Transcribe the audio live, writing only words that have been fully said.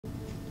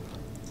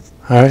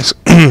Alright,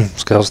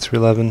 Scalz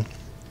 311,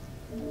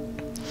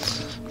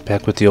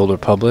 back with the Old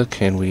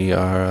Republic, and we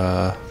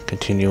are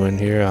continuing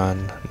here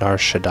on Nar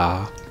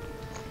Shaddaa.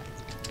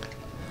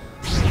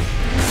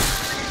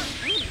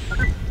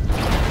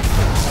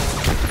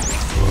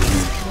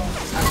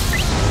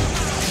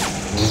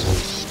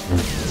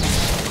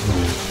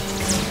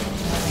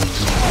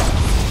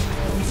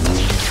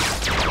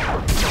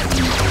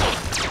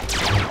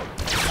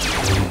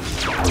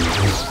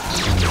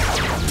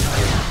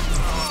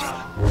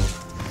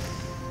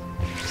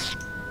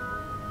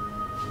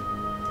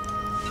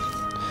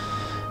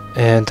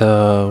 And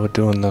we're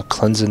doing the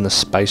cleansing the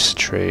spice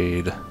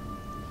trade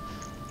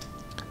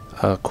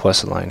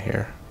quest line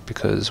here,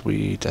 because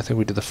I think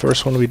we did the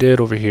first one we did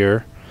over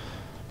here.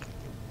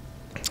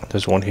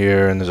 There's one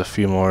here, and there's a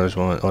few more. There's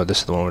one. Oh, this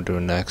is the one we're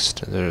doing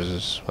next.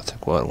 There's I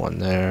think one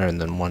there,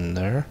 and then one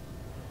there.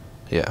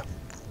 Yeah,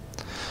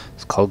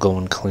 it's called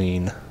going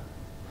clean.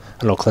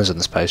 I know, cleansing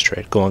the spice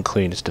trade. Going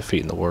clean is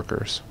defeating the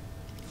workers.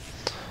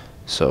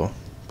 So,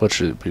 what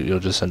you'll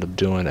just end up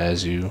doing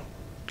as you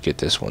get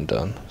this one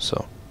done.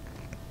 So.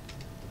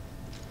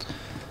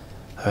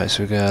 Alright,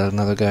 so we got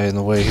another guy in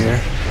the way here.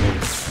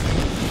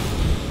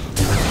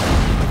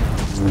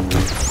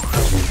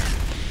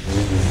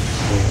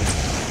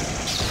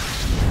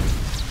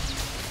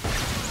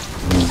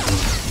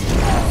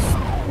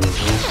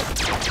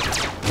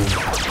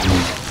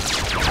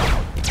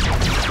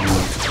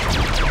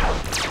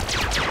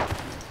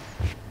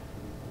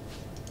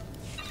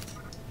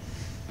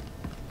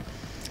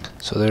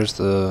 So there's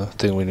the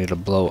thing we need to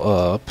blow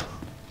up.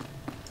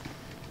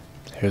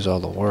 Here's all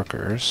the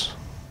workers.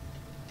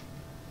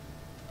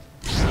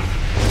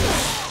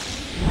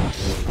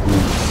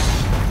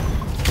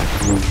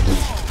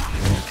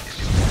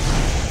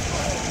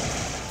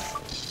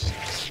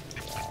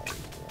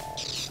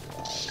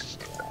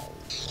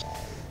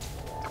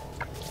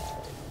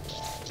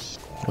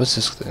 What's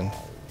this thing?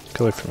 Get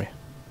away from me.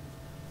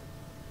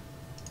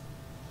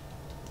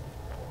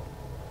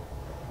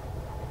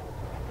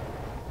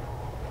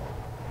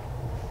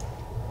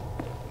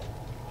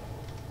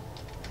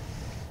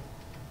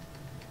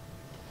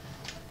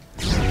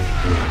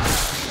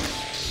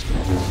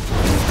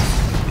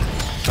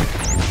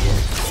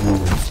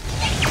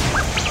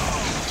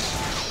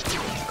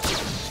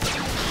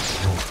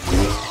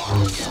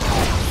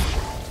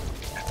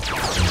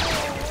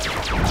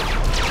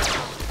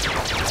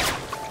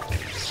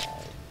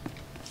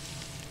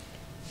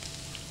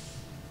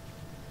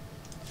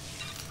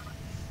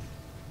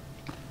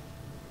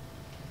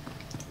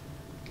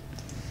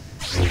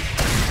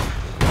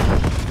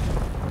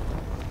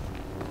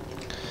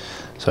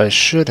 So I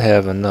should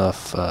have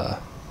enough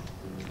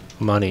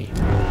money,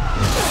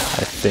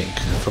 I think,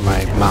 for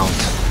my mount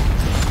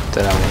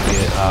that I will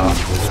get.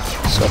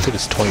 So I think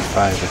it's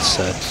 25. It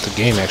said the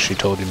game actually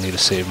told me to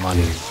save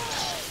money,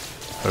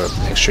 or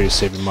make sure you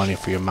save your money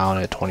for your mount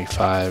at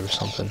 25 or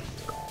something.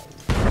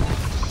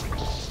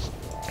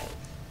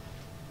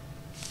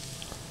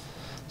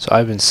 So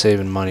I've been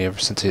saving money ever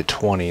since I hit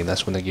 20, and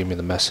that's when they gave me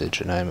the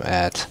message. And I'm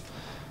at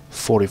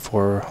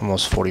 44,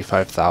 almost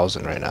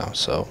 45,000 right now.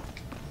 So.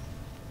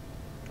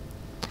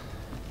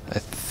 I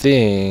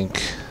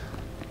think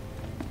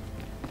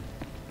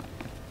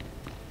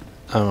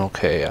I'm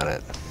okay on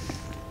it.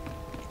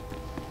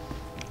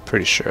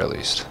 Pretty sure, at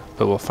least,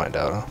 but we'll find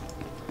out. Huh?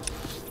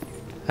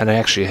 And I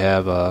actually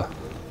have I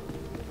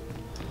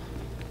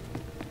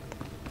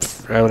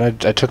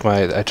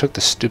took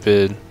the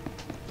stupid.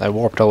 I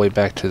warped all the way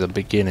back to the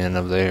beginning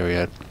of the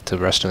area to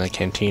rest in the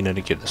cantina to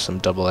get some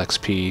double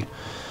XP,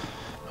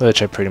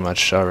 which I pretty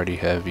much already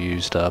have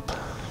used up.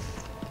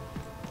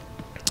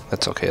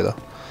 That's okay though.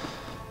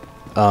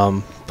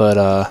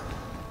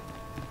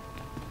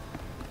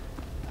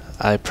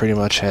 I pretty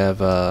much have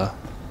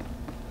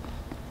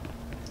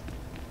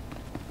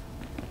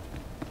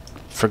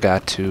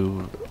forgot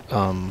to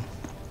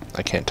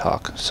I can't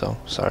talk, so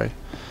sorry.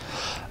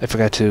 I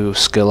forgot to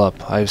skill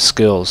up. I have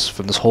skills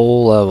from this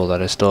whole level that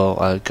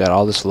I got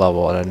all this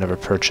level, and I never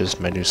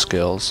purchased my new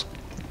skills.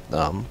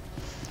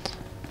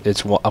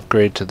 It's one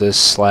upgrade to this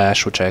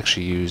slash, which I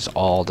actually use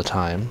all the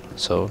time,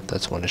 so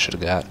that's one I should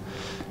have got.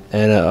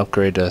 And an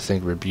upgrade to, I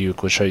think,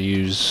 Rebuke, which I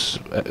use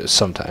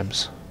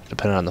sometimes,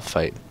 depending on the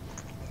fight.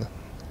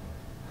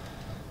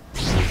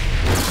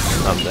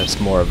 That's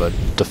more of a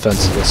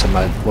defensive. That's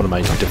one of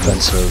my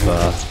defensive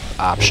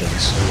options,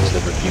 is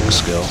the Rebuke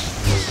skill.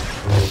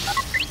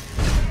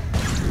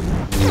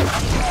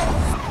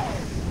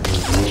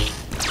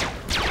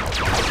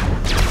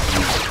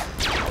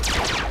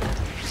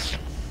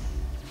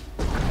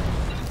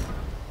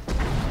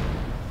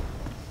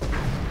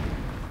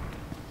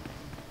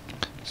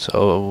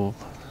 So,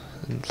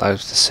 I have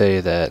to say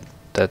that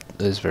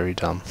is very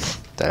dumb,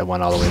 that I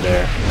went all the way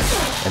there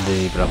and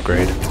didn't even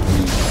upgrade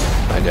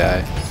my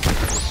guy.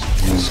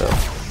 So,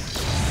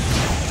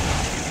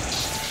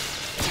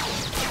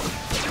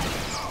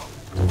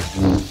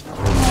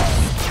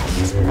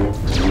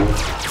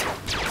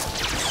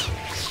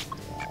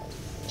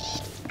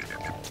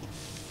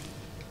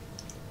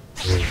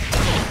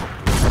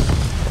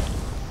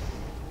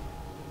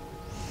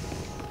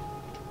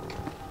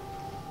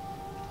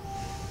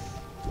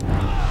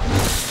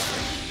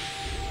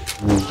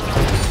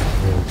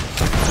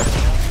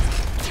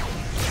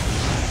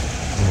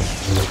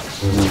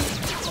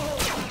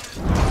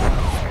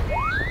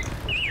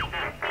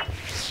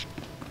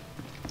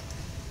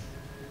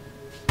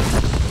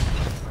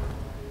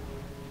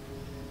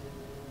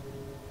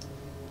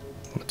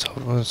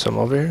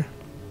 Something over here?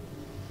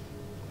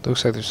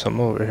 Looks like there's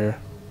something over here.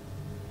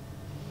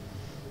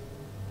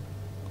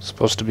 It's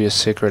supposed to be a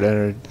sacred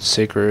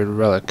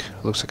relic.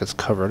 Looks like it's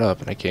covered up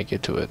and I can't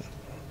get to it.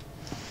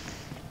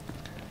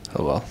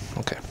 Oh well,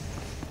 okay.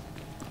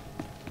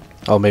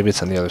 Oh, maybe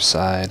it's on the other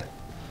side.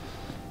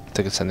 I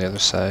think it's on the other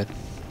side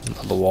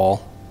of the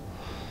wall.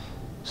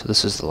 So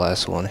this is the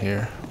last one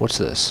here. What's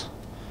this?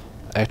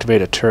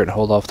 Activate a turret and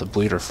hold off the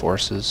bleeder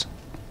forces.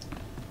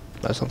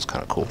 That sounds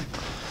kind of cool.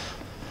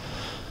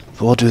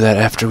 But we'll do that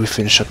after we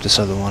finish up this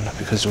other one,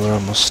 because we're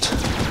almost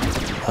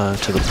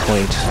to the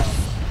point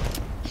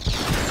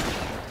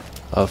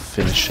of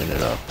finishing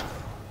it up.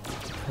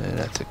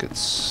 And I think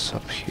it's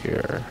up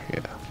here,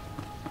 yeah.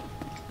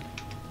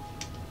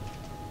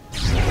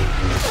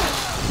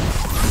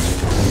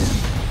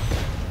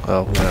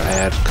 Well, we're gonna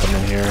add come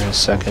in here in a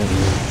second.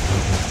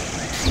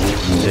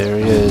 There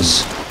he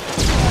is.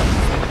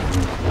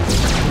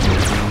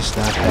 He's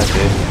not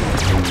happy.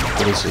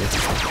 What is he?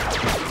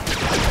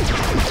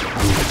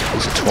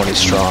 He's a 20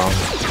 strong.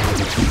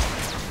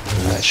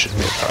 That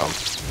shouldn't be a problem.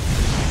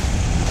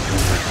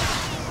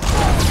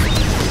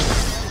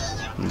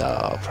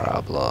 No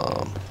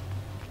problem.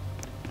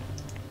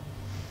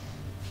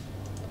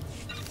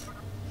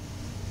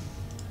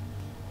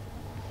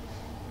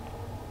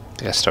 I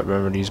gotta start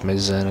remembering to use my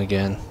Zen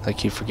again. I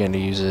keep forgetting to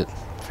use it.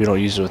 If you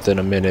don't use it within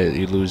a minute,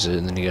 you lose it,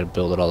 and then you gotta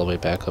build it all the way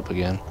back up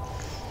again.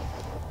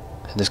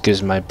 And this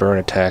gives my burn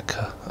attack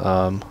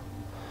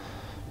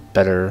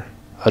better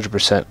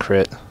 100%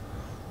 crit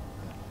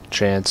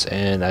chance,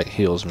 and it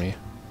heals me.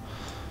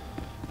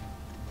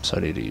 So I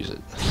need to use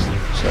it.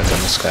 So I've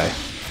done this guy. I'm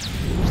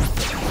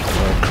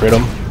gonna crit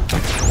him,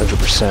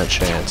 100%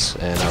 chance,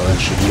 and I'll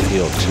actually get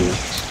healed too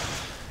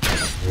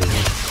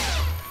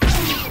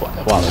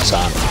while it's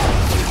on him.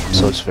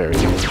 So it's very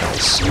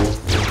nice.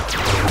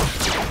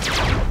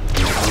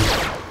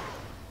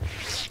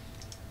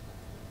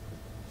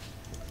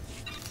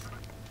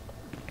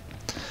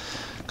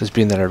 Because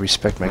being that I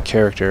respect my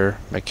character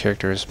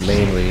is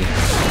mainly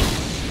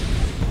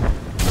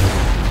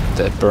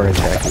that burn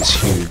attack is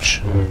huge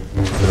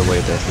for the way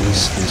that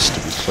this needs to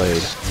be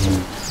played.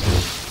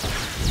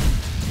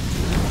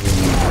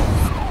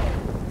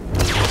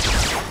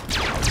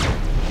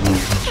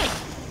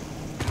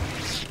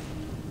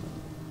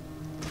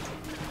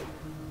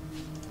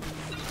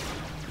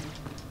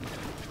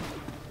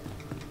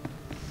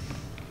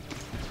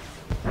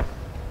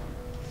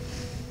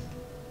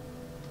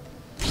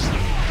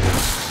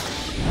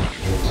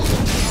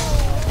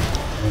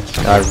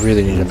 I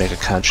really need to make a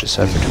conscious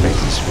effort to make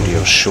this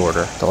video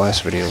shorter. The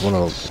last video, one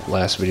of the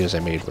last videos I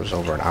made was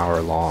over an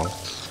hour long.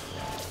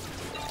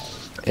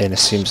 And it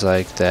seems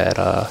like that,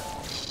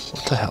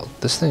 what the hell?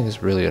 This thing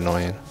is really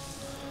annoying.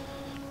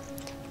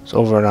 It's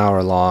over an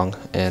hour long,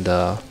 and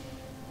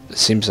it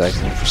seems like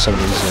for some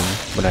reason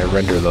when I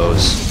render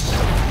those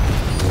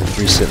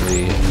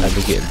recently, I've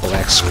been getting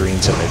black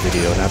screens on my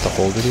video. Not the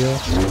whole video,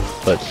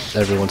 but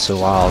every once in a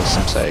while it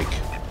seems like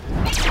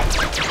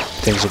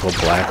things will go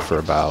black for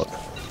about...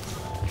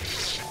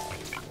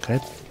 Can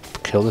I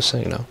kill this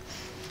thing? No.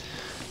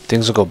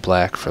 Things will go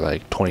black for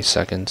like 20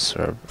 seconds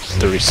or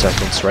 30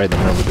 seconds right in the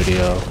middle of the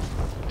video.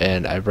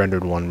 And I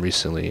rendered one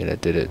recently and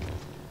it did it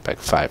like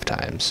 5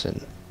 times.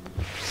 And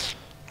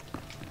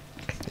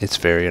it's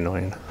very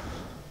annoying.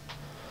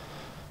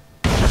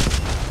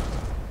 Because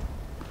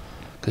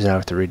now I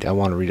have to read, I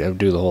want to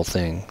do the whole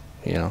thing,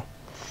 you know.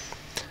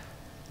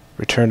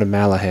 Return to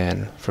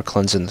Malahan for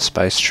cleansing the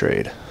spice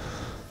trade.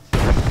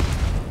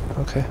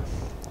 Okay.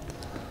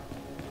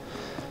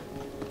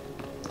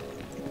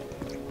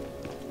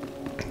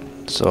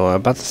 So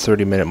about the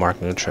 30-minute mark,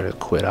 I'm going to try to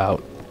quit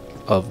out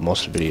of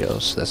most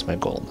videos. That's my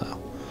goal now.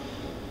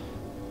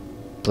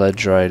 Blood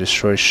dry,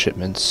 destroy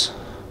shipments.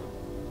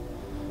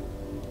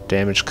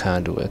 Damage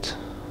conduit.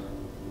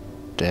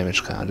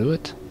 Damage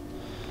conduit.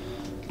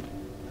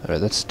 Alright,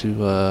 let's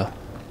do, oh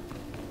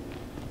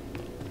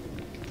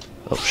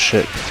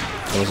shit.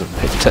 I wasn't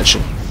paying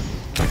attention.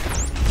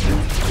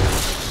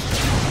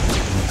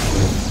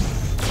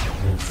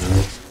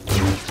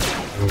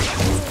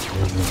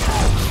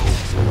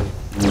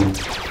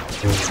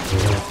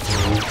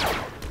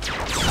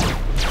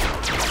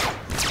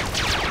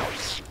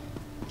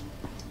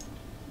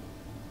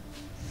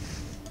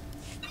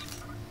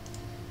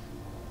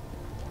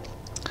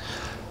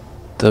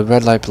 The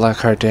red light black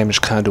heart damage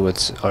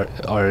conduits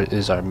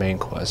is our main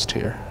quest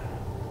here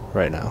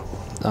right now.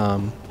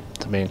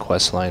 The main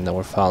quest line that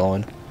we're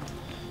following.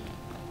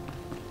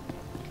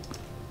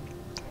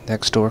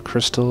 Next door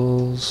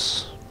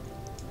crystals.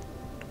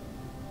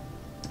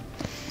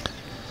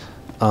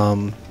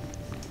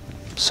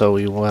 So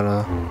we want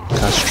to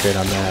concentrate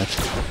on that.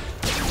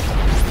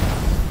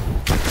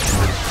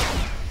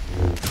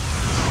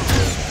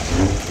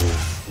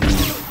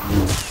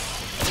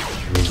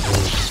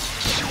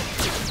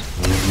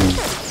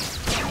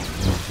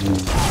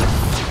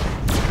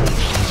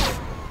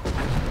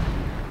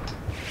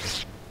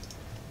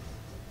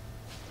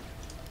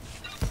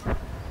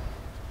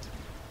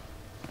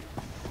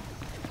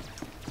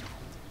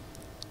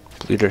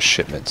 Bleeder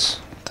shipments.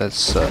 What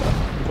That's one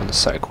of the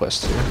side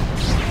quests here.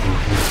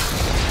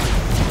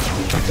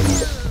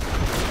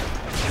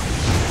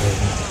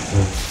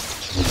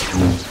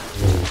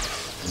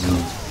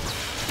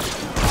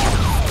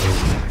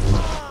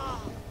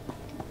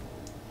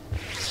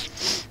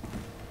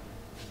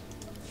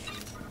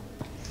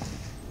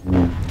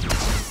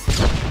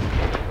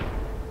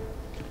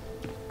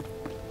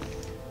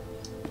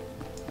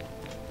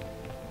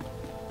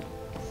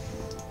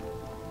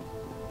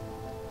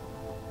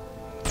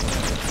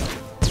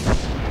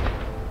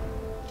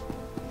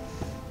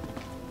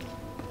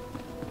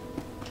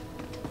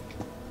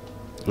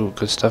 Ooh,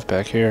 good stuff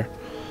back here.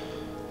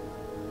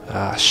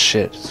 Ah,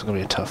 shit. It's gonna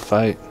be a tough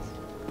fight.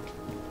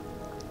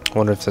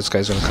 Wonder if this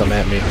guy's gonna come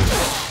at me.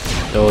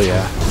 Oh,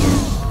 yeah.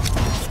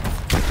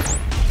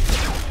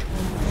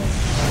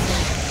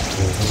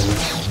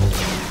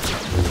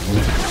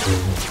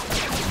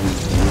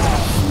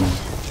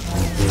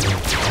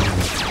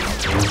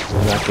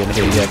 I'm not getting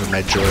hit yet, but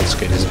my droid's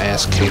getting his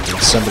ass kicked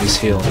and somebody's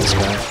healing this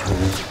guy.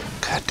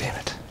 God damn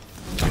it.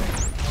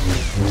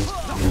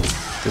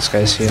 This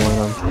guy's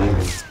healing him.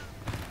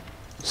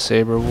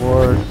 Saber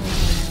Ward.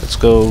 Let's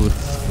go.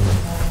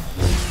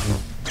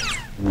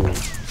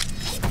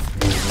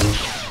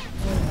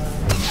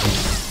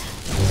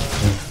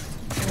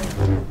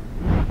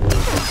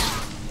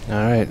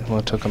 Alright,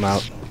 well, took him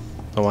out.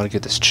 I want to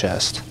get this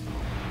chest.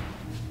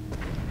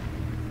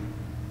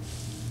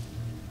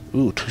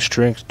 Ooh, 2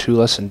 strength, 2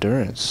 less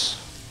endurance.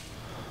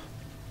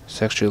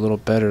 It's actually a little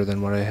better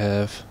than what I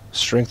have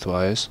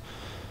strength-wise.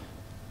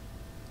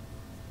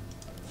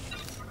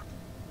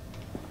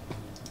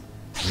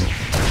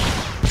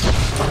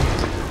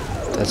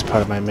 That's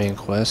part of my main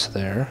quest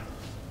there.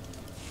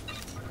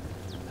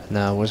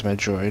 Now, where's my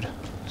droid?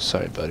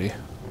 Sorry, buddy.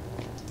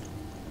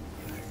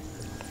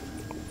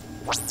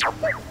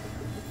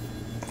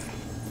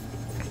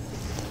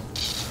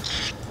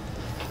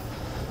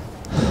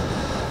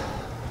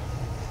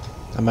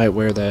 I might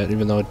wear that,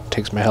 even though it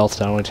takes my health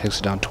down. It only takes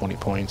it down 20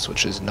 points,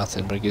 which is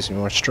nothing, but it gives me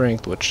more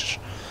strength, which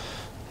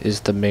is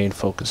the main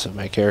focus of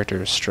my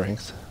character's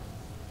strength.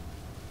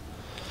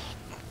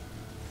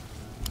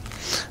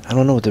 I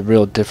don't know what the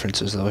real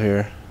difference is though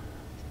here.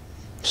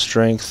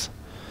 Strength,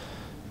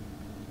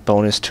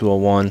 bonus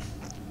 201.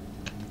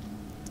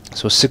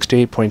 So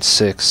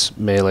 68.6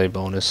 melee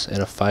bonus and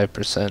a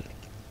 5%.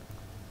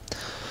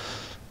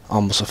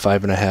 Almost a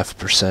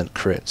 5.5%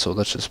 crit. So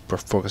let's just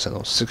focus on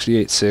those.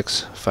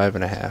 68.6,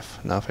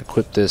 5.5. Now if I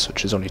equip this,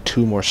 which is only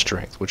 2 more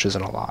strength, which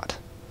isn't a lot.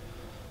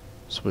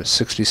 So it's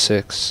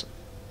 66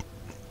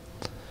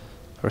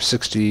 or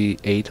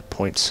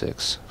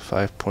 68.6,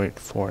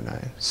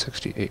 5.49,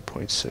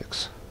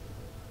 68.6.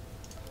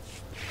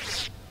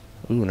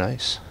 Ooh,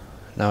 nice.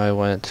 Now I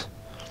went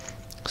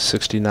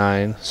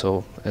 69,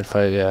 so if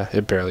I, yeah,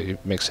 it barely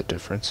makes a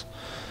difference.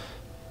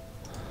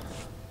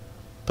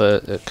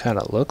 But it kind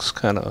of looks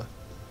kind of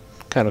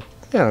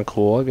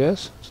cool, I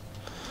guess.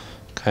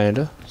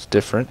 Kinda, it's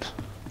different.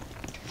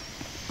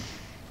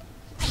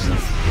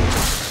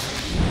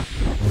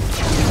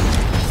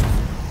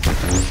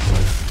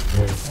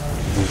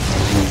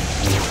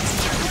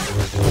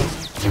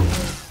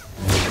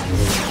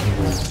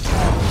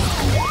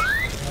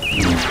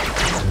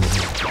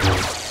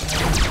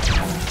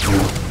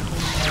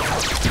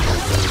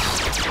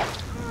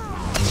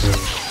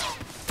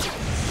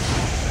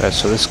 Alright,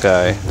 so this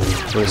guy,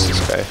 what is this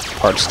guy?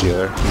 Parts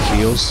dealer. He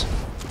heals.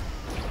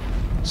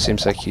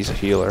 Seems like he's a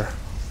healer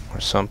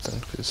or something,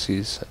 because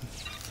these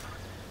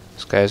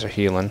guys are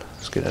healing.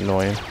 It's getting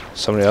annoying.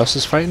 Somebody else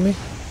is fighting me?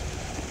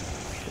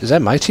 Is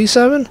that my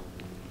T7?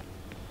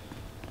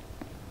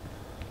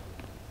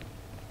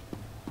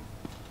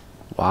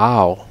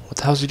 Wow, what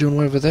the hell's he doing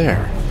way over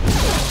there?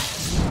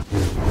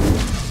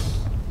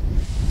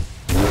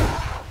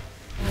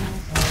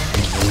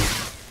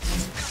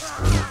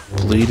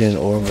 Bleeding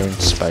Organ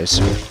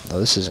Spicer. No,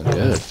 this isn't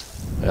good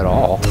at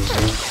all.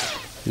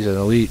 He's an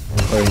elite,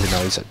 or even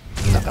though he's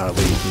not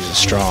elite, he's a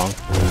strong.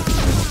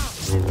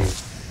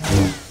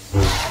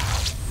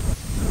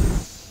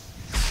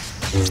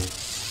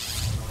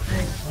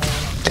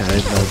 God, I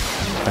didn't know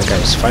my guy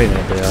was fighting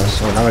anybody else.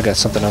 Oh, now I got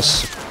something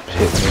else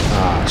hitting me.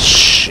 Ah,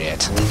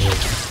 shit.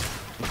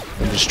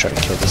 Let me just try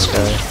to kill this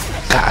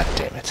guy. God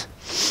damn it.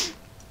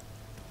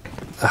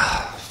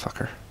 Ah,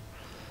 fucker.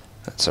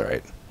 That's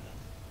alright.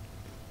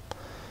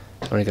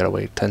 Only gotta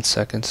wait 10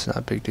 seconds, not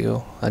a big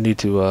deal. I need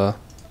to,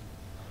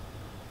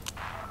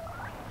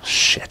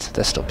 shit,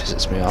 that still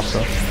pisses me off,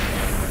 though.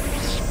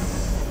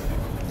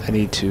 I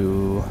need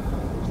to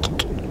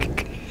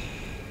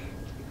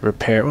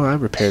repair, well, I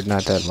repaired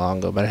not that long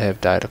ago, but I have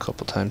died a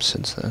couple times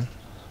since then.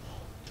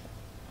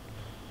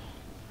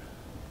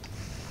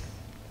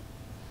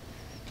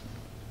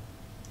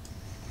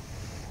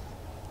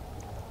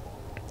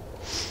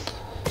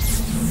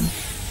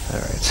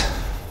 Alright.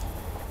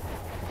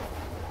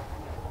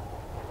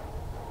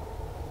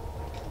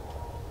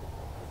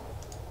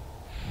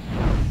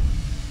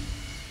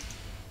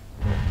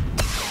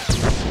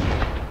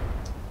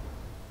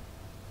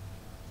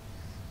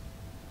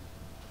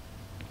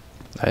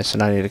 Alright, so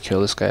now I need to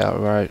kill this guy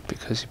outright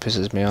because he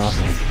pisses me off.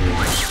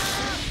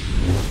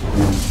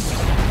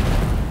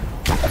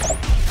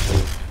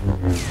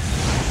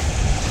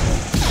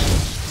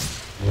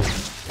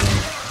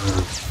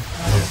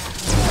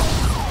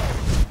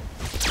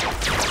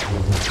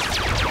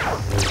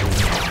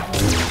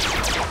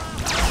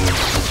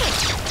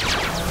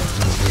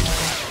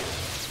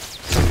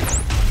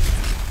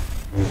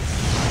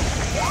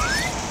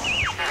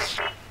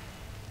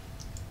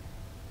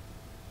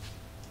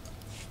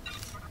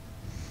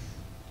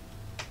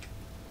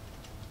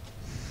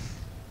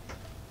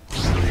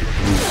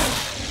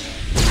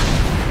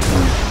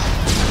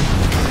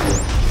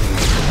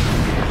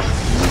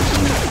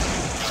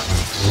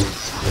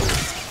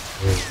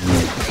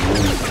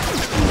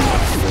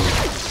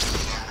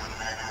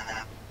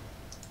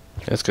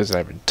 That's because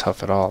I've been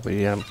tough at all, but he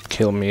didn't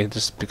kill me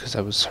just because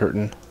I was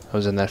hurting. I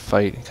was in that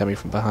fight. He got me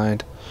from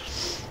behind.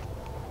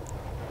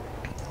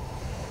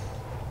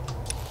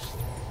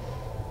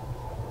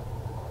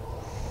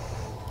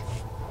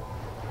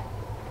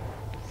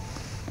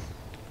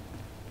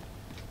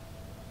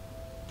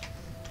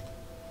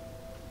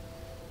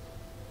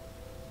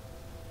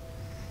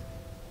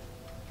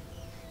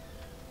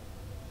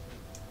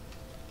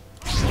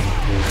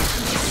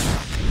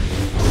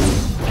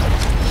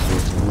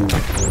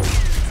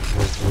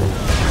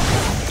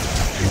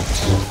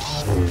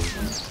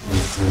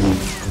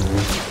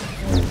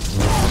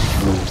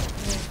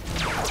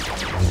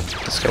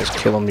 This guy's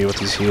killing me with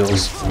these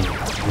heals.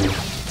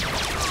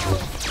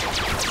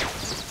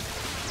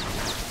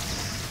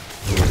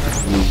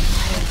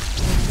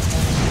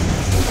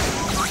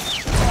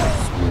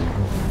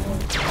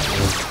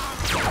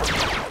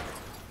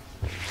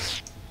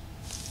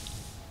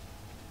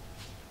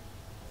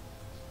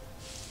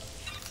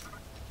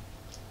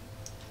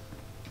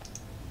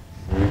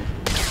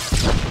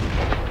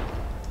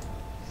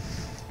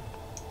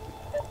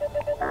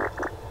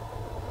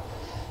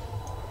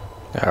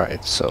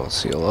 Alright, so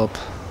let's heal up.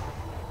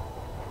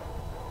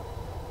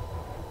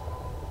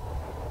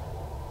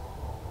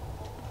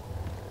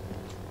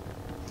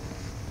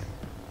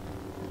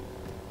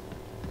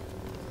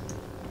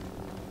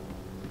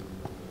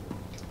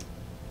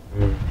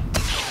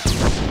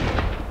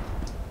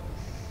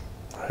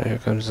 Alright, here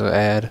comes the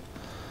ad.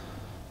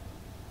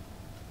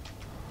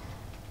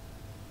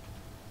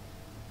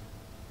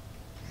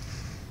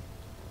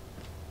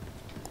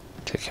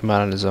 Take him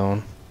out on his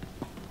own.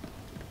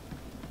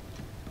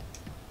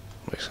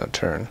 He's gonna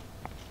turn.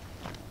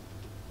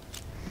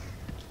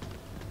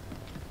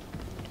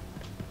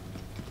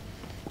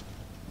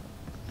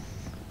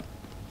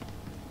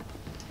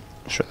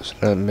 Sure,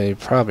 there's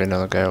probably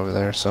another guy over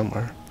there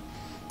somewhere.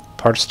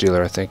 Parts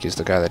dealer, I think, is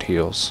the guy that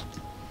heals.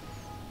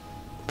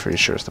 Pretty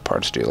sure it's the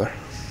parts dealer.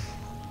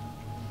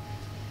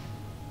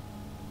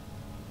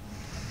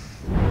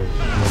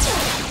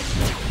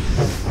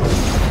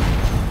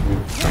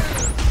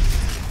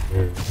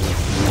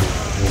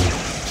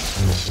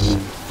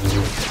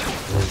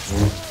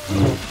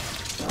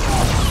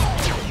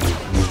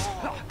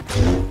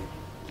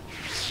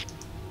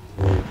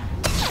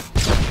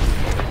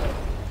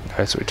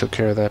 Alright, so we took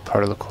care of that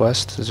part of the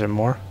quest. Is there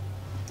more?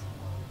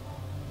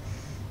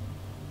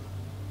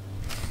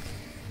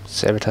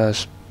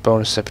 Sabotage,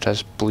 bonus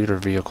sabotage bleeder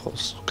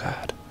vehicles.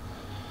 God.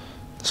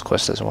 This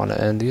quest doesn't want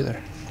to end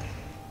either.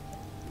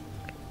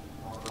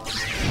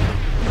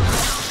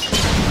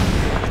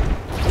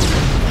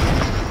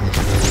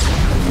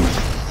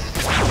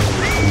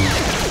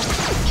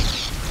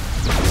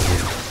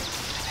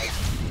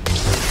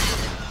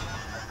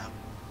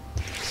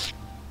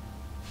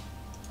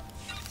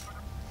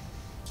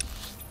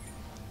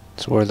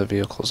 So where are the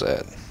vehicles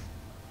at?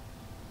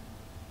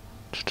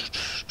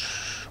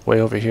 Way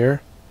over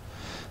here?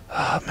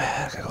 Oh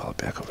man, I gotta go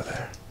back over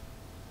there.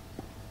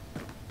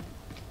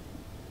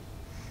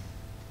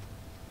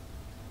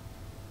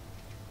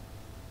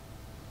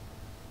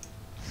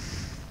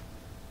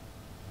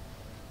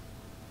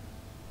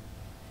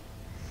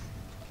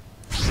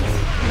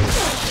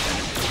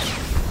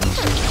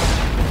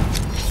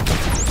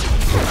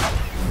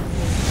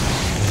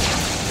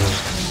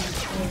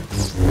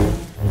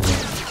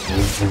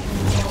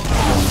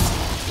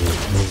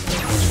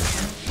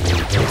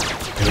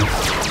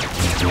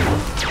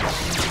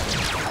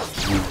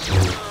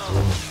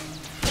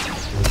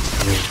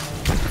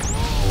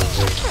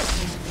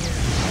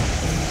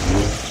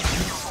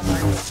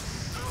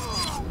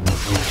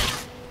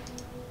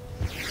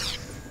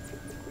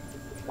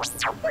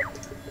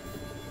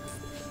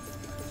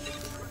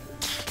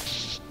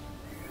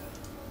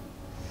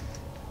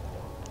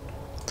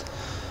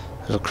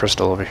 There's a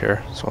crystal over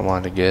here, that's what I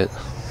wanted to get.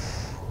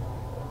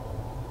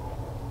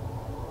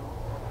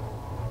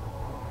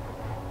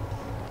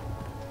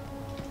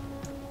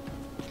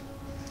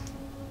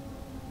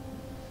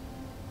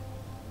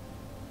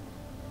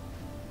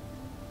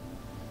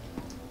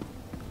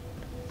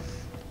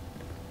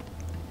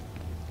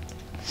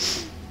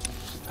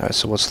 Alright,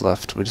 so what's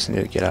left? We just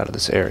need to get out of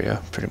this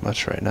area pretty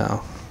much right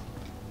now.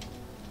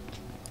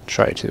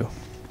 Try to.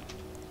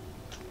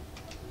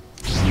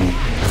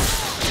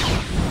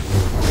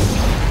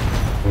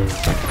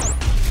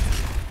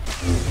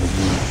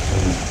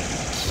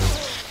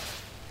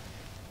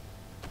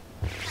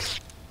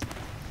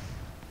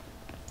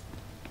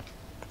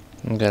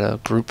 We got a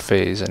group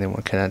phase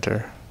anyone can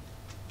enter.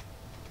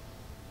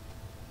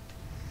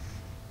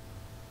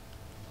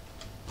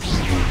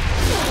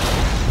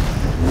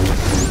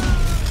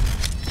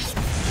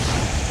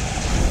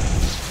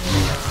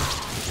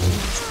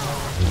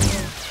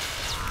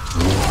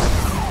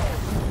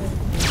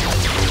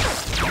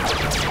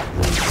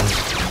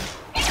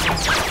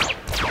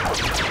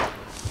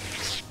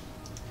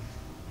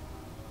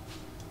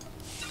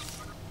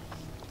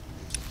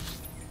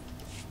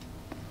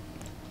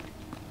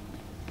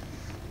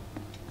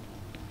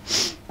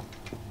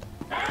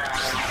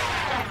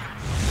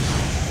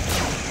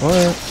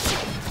 What?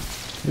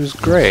 He was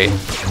gray.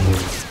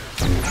 This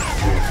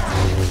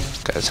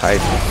guy's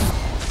hiding.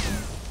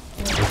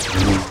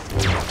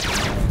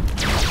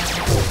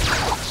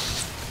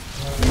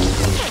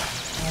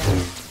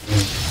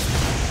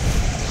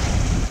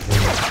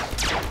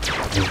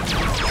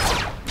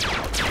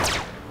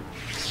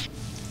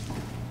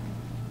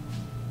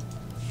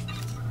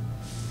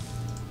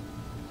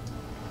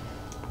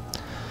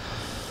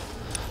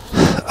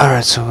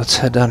 Alright, so let's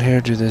head down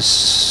here, do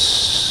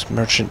this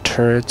merchant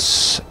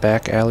turrets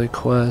back alley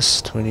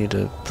quest. We need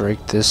to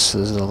break this.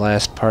 This is the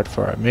last part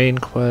for our main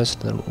quest.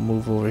 Then we'll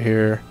move over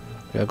here.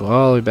 We gotta go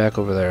all the way back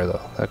over there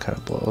though. That kind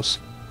of blows.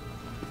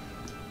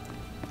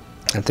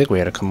 I think we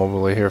had to come over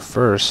the way here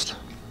first.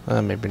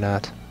 Maybe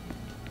not.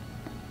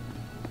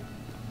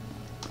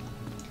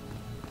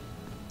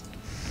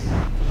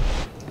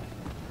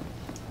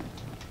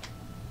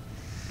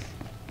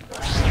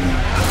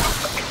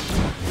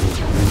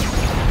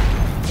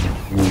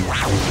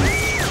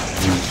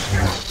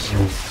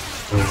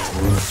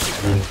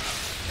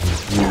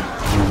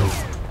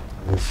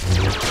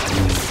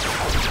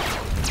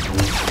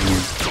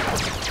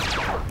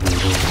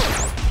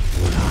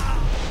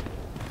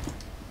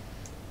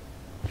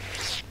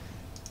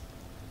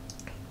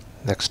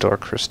 Next door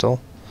crystal.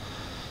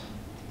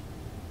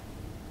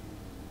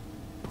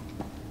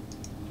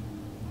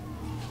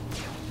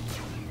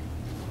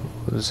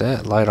 What is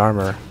that? Light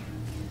armor.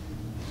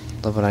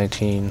 Level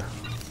 19.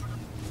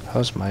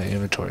 How's my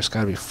inventory? It's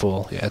gotta be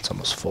full. Yeah, it's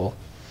almost full.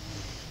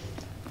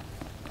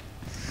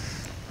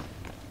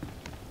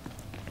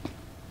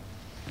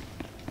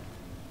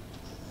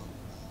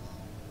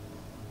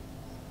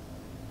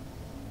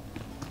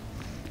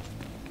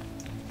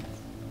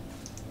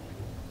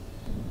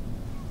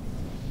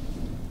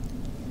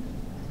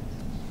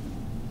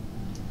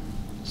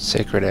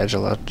 Sacred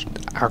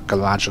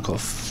archaeological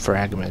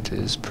fragment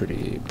is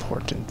pretty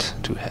important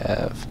to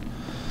have.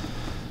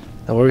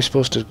 Now, where are we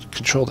supposed to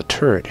control the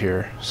turret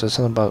here? So it's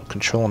something about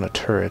controlling a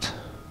turret.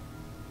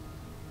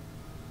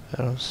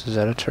 Is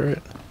that a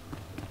turret?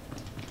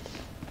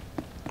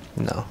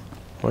 No.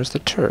 Where's the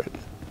turret?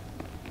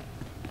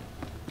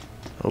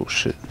 Oh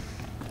shit.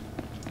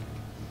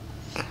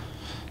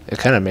 It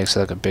kind of makes it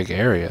like a big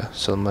area,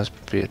 so there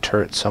must be a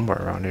turret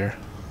somewhere around here.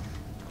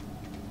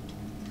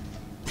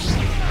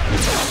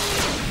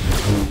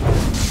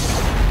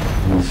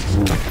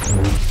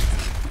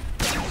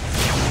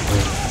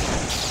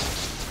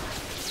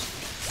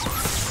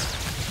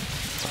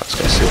 This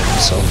guy saved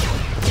himself.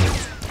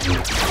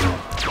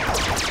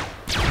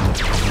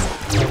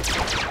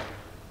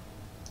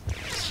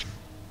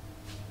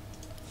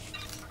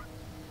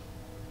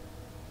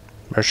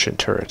 Merchant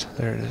turret,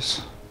 there it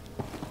is.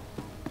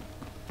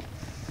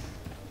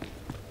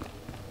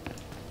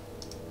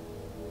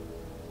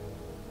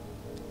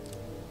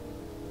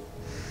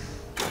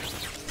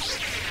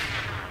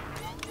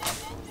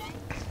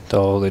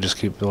 Oh, they just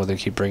keep. Oh, they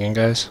keep bringing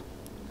guys.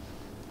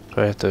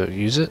 Do I have to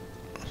use it?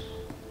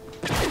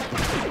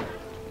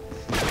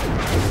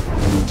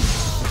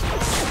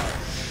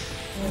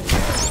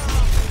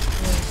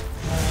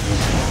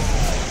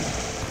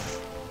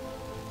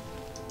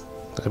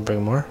 I can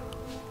bring more.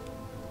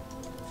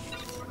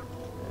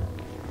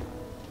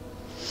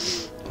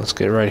 Let's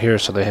get right here,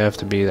 so they have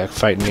to be like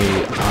fighting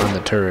me on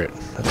the turret.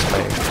 That's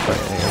fighting me.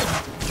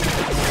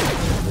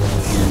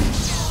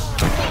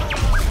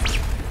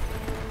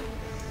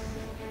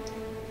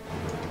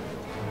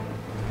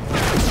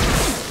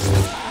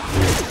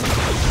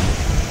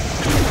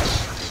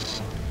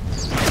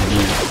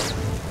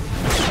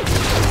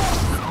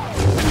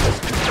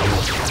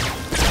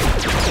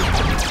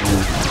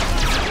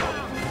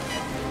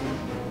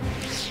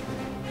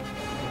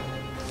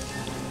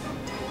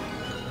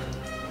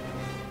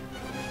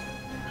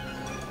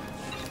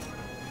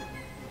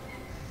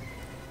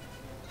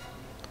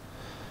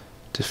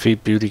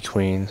 Defeat Beauty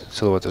Queen.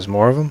 So what, there's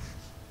more of them?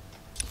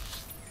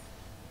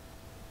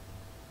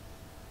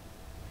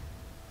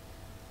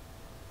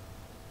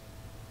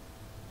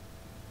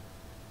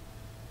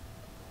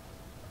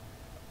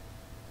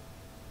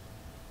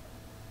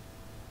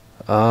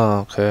 Oh,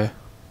 okay.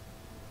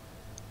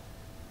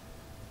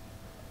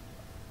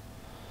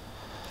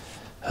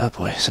 Oh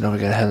boy, so now we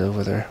gotta head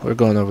over there. We're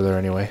going over there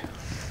anyway.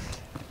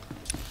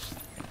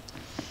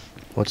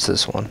 What's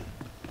this one?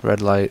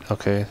 Red light,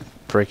 okay.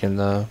 Breaking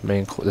the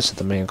main, this is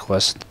the main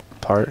quest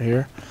part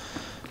here.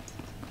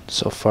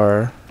 So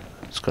far,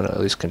 it's gonna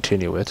at least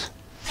continue it.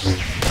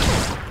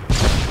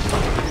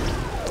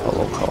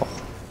 Hello call.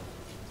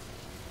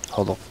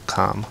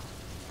 holocom.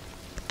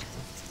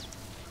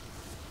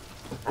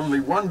 Only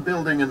one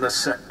building in the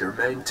sector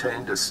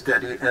maintained a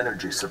steady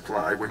energy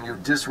supply when you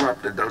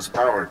disrupted those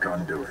power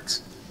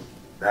conduits.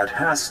 That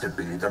has to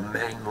be the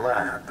main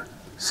lab.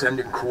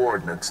 Sending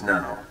coordinates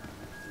now.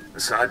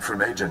 Aside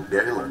from Agent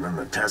Galen and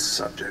the test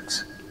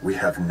subjects, we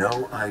have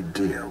no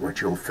idea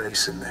what you'll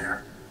face in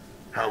there.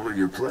 How will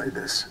you play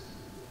this?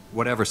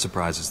 Whatever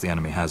surprises the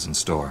enemy has in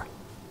store.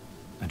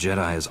 A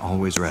Jedi is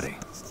always ready.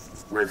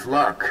 With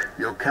luck,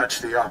 you'll catch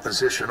the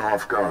opposition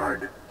off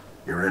guard.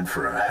 You're in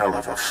for a hell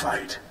of a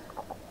fight.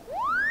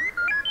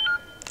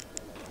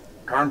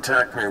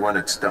 Contact me when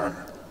it's done.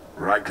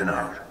 Riken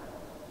out.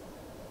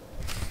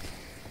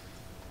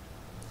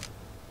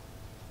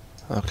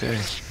 Okay.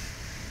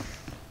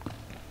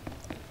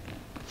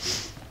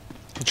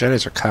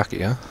 Jedis are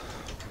cocky, huh?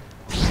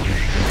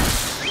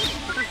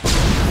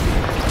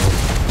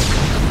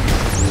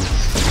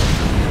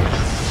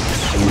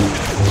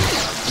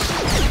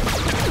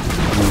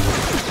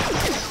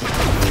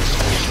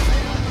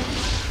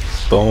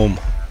 Boom.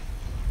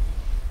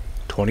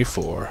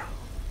 24.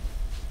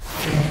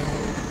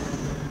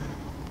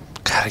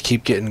 God, I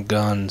keep getting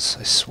guns.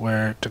 I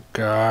swear to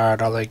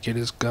God, all I get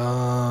is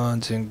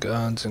guns and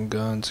guns and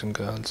guns and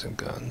guns and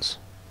guns.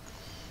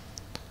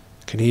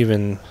 Can he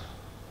even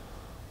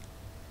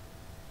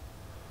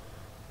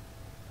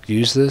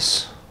use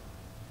this?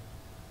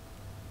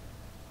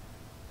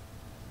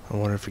 I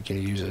wonder if we can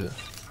use it.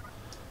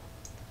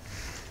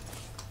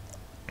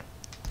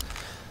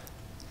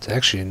 It's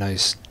actually a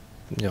nice,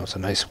 you know, it's a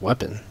nice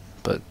weapon,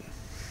 but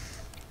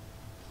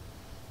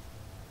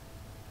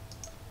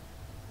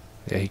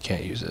yeah, he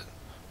can't use it.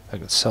 I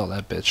could sell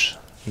that bitch.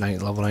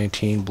 Level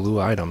 19 blue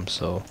item,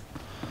 so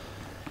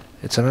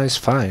it's a nice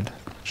find.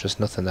 Just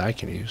nothing that I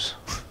can use.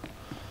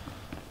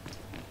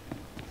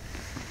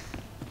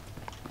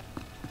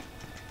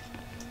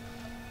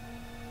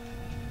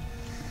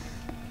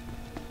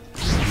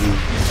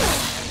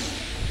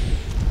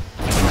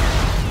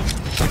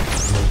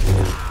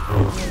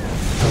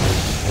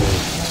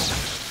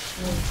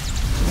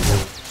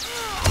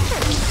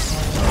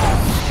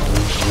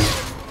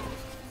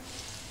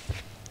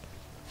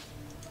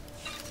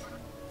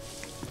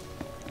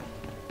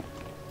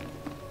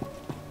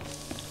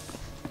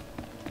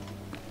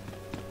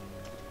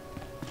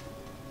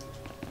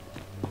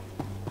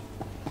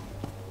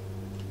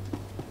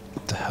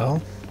 The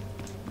hell?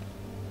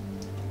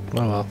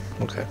 Oh well,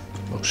 okay.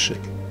 Oh shit.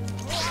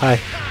 Hi.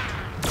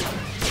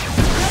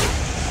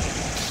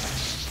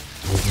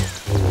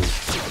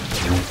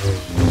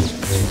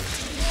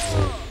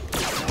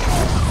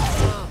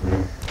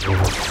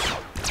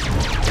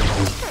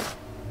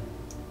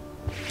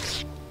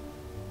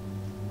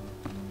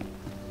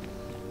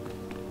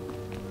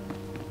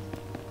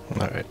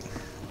 Alright.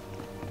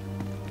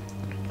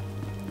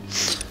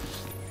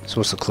 So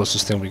what's the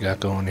closest thing we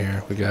got going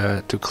here? We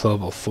got to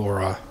Club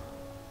Ophora.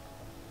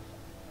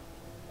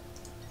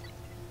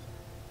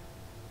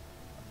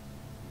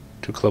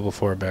 To Club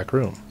Ophora back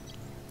room.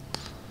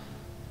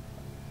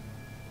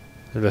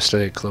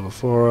 Investigate Club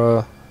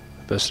Ophora.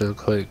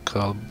 Investigate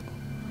Club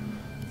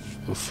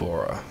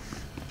Ophora.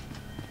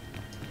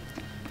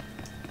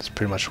 That's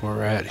pretty much where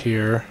we're at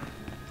here.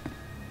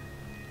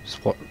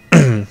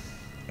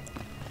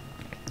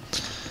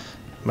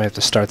 Might have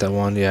to start that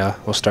one. Yeah,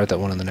 we'll start that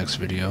one in the next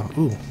video.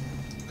 Ooh,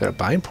 got a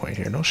bind point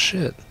here. No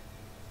shit.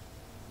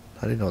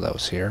 I didn't know that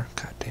was here.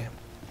 God damn.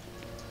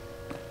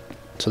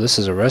 So this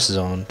is a rest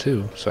zone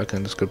too, so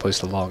it's a good place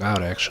to log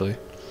out actually.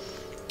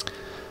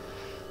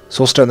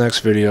 So we'll start the next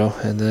video,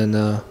 and then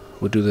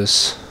we'll do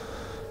this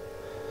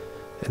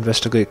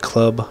Investigate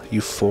Club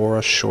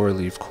Ophora Shore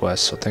Leave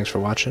quest. So thanks for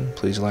watching.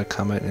 Please like,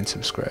 comment, and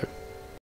subscribe.